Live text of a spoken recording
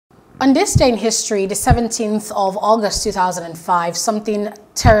On this day in history, the 17th of August 2005, something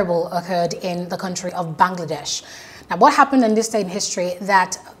terrible occurred in the country of Bangladesh. Now, what happened on this day in history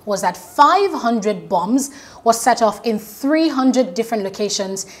was that 500 bombs were set off in 300 different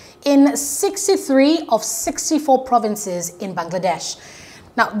locations in 63 of 64 provinces in Bangladesh.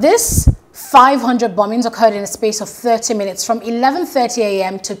 Now, this 500 bombings occurred in a space of 30 minutes from 11:30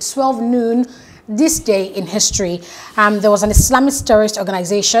 a.m. to 12 noon this day in history. There was an Islamist terrorist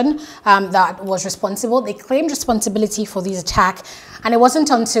organization that was responsible. They claimed responsibility for this attack. And it wasn't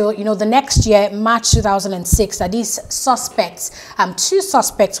until, the next year, March 2006, that these suspects, two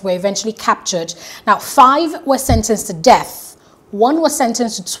suspects were eventually captured. Now, 5 were sentenced to death. 1 was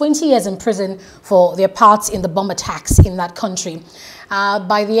sentenced to 20 years in prison for their parts in the bomb attacks in that country.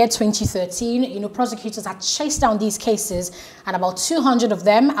 By the year 2013, prosecutors had chased down these cases, and about 200 of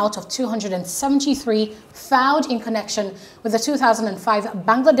them out of 273 found in connection with the 2005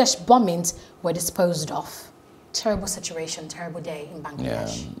 Bangladesh bombings were disposed of. Terrible situation, terrible day in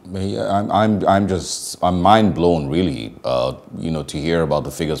Bangladesh. Yeah, I'm mind blown, really. To hear about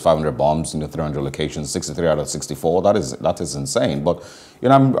the figures: 500 bombs in 300 locations, 63 out of 64. That is insane. But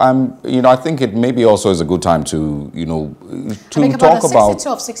I think it maybe also is a good time to talk about 62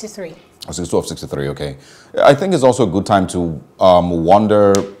 of 63. 62 of 63. Okay, I think it's also a good time to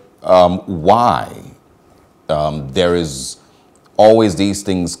wonder why there is always these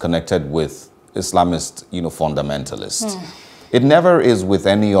things connected with Islamist, fundamentalists. It never is with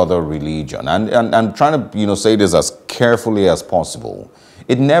any other religion. And I'm trying to, say this as carefully as possible.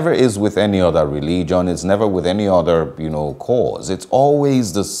 It never is with any other religion. It's never with any other, cause. It's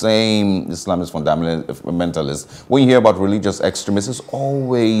always the same Islamist fundamentalists. When you hear about religious extremists, it's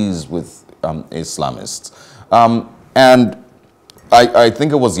always with Islamists. And I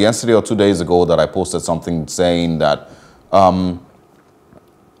think it was yesterday or 2 days ago that I posted something saying that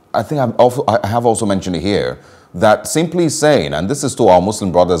I think I have also mentioned it here, that simply saying, and this is to our Muslim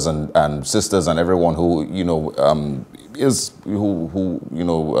brothers and sisters and everyone who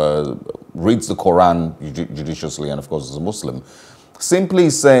reads the Quran judiciously and of course is a Muslim, simply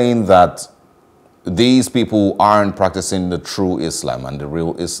saying that these people aren't practicing the true Islam and the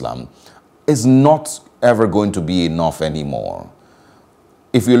real Islam is not ever going to be enough anymore.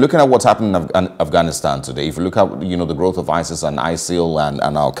 If you're looking at what's happening in Afghanistan today, if you look at the growth of ISIS and ISIL and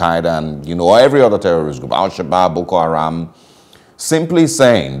Al-Qaeda and every other terrorist group, Al-Shabaab, Boko Haram, simply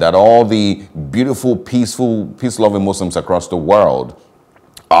saying that all the beautiful, peaceful, peace-loving Muslims across the world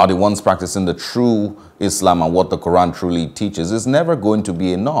are the ones practicing the true Islam and what the Quran truly teaches is never going to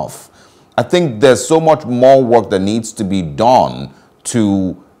be enough. I think there's so much more work that needs to be done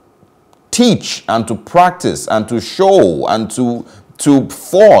to teach and to practice and to show and to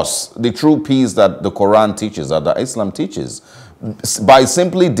force the true peace that the Quran teaches, that the Islam teaches. By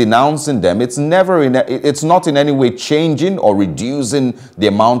simply denouncing them, it's not in any way changing or reducing the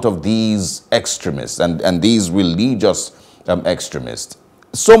amount of these extremists and these religious extremists.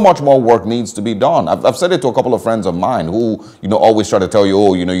 So much more work needs to be done. I've said it to a couple of friends of mine who, always try to tell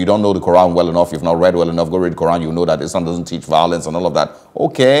you, you don't know the Quran well enough, you've not read well enough, go read the Quran, you know that Islam doesn't teach violence and all of that.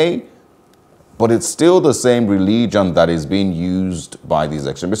 Okay. But it's still the same religion that is being used by these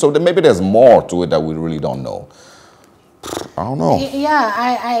extremists. So maybe there's more to it that we really don't know. I don't know. Yeah,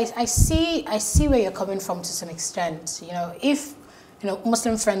 I see where you're coming from to some extent. If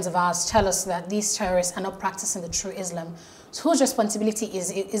Muslim friends of ours tell us that these terrorists are not practicing the true Islam, so whose responsibility is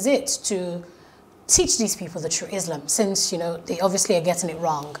it to teach these people the true Islam, since they obviously are getting it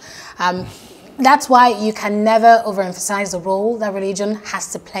wrong? That's why you can never overemphasize the role that religion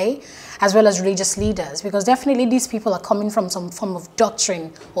has to play, as well as religious leaders, because definitely these people are coming from some form of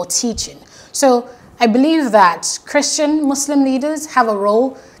doctrine or teaching. So I believe that Christian Muslim leaders have a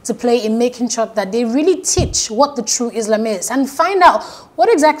role to play in making sure that they really teach what the true Islam is and find out what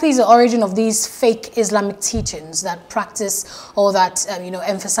exactly is the origin of these fake Islamic teachings that practice or that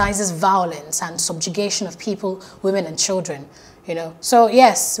emphasizes violence and subjugation of people, women and children. So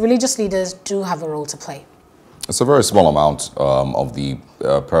yes, religious leaders do have a role to play. It's a very small amount of the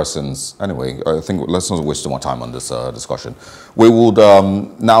persons. Anyway, I think let's not waste too much time on this discussion. We would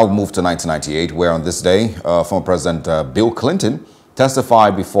now move to 1998, where on this day, former President Bill Clinton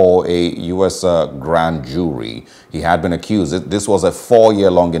testified before a U.S. grand jury. He had been accused. This was a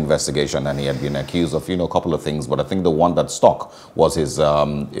 4-year-long investigation, and he had been accused of a couple of things. But I think the one that stuck was his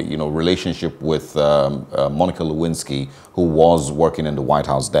relationship with Monica Lewinsky, who was working in the White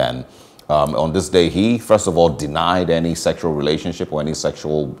House then. On this day, he first of all denied any sexual relationship or any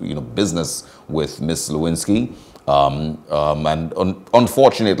sexual business with Miss Lewinsky.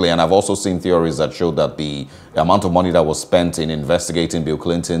 Unfortunately, and I've also seen theories that show that the amount of money that was spent in investigating Bill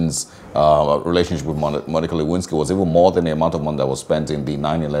Clinton's relationship with Monica Lewinsky was even more than the amount of money that was spent in the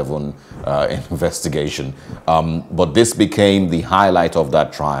 9/11 investigation. But this became the highlight of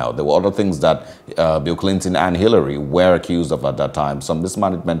that trial. There were other things that Bill Clinton and Hillary were accused of at that time. Some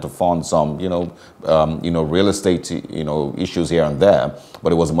mismanagement of funds, some real estate issues here and there.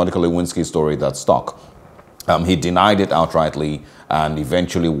 But it was the Monica Lewinsky story that stuck. He denied it outrightly and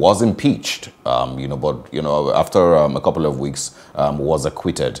eventually was impeached, but after a couple of weeks was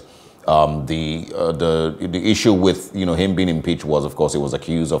acquitted. The issue with him being impeached was, of course, he was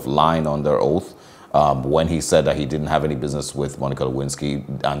accused of lying under oath when he said that he didn't have any business with Monica Lewinsky,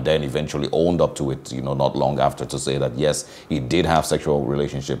 and then eventually owned up to it, not long after, to say that yes, he did have sexual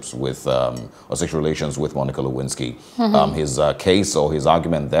relationships with or sexual relations with Monica Lewinsky. His case or his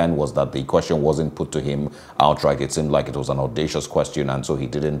argument then was that the question wasn't put to him outright. It seemed like it was an audacious question, and so he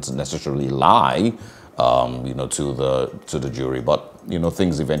didn't necessarily lie, to the jury. But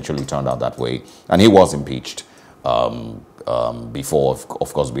things eventually turned out that way, and he was impeached. Before,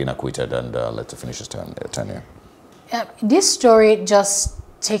 of course, being acquitted and led to finish his tenure. This story just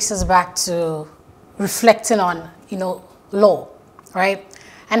takes us back to reflecting on, law, right?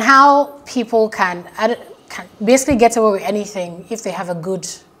 And how people can basically get away with anything if they have a good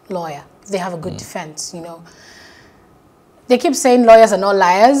lawyer, if they have a good defense, They keep saying lawyers are not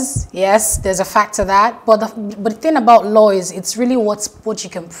liars. Yes, there's a fact to that. But the thing about law is it's really what you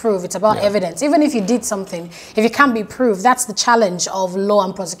can prove. It's about evidence. Even if you did something, if it can't be proved, that's the challenge of law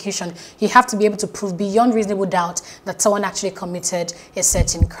and prosecution. You have to be able to prove beyond reasonable doubt that someone actually committed a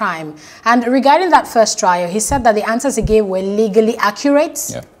certain crime. And regarding that first trial, he said that the answers he gave were legally accurate.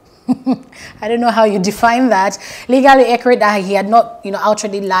 Yeah. I don't know how you define that. Legally accurate, that he had not,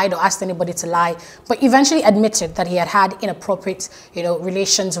 outrightly lied or asked anybody to lie, but eventually admitted that he had had inappropriate,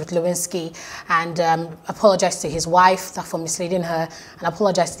 relations with Lewinsky, and apologized to his wife for misleading her, and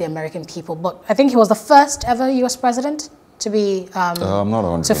apologized to the American people. But I think he was the first ever U.S. president to be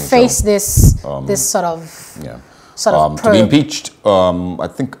to face this sort of to be impeached. I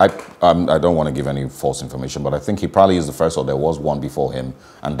think I don't want to give any false information, but I think he probably is the first, or there was one before him,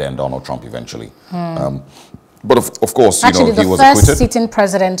 and then Donald Trump eventually. But of course, actually, he was the first acquitted. sitting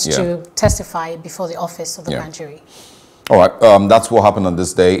president to testify before the office of the grand jury. All right, that's what happened on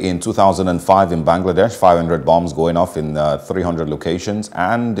this day in 2005 in Bangladesh. 500 bombs going off in 300 locations,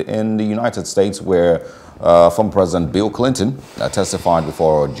 and in the United States, where former President Bill Clinton testified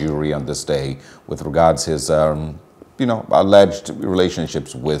before a jury on this day with regards his alleged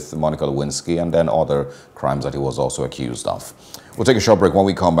relationships with Monica Lewinsky and then other crimes that he was also accused of. We'll take a short break. When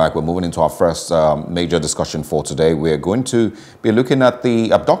we come back, we're moving into our first major discussion for today. We're going to be looking at the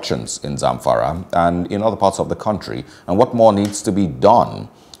abductions in Zamfara and in other parts of the country, and what more needs to be done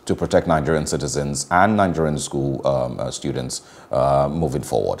to protect Nigerian citizens and Nigerian school students moving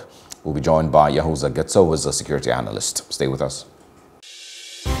forward. We'll be joined by Yahuza Getso, who is a security analyst. Stay with us.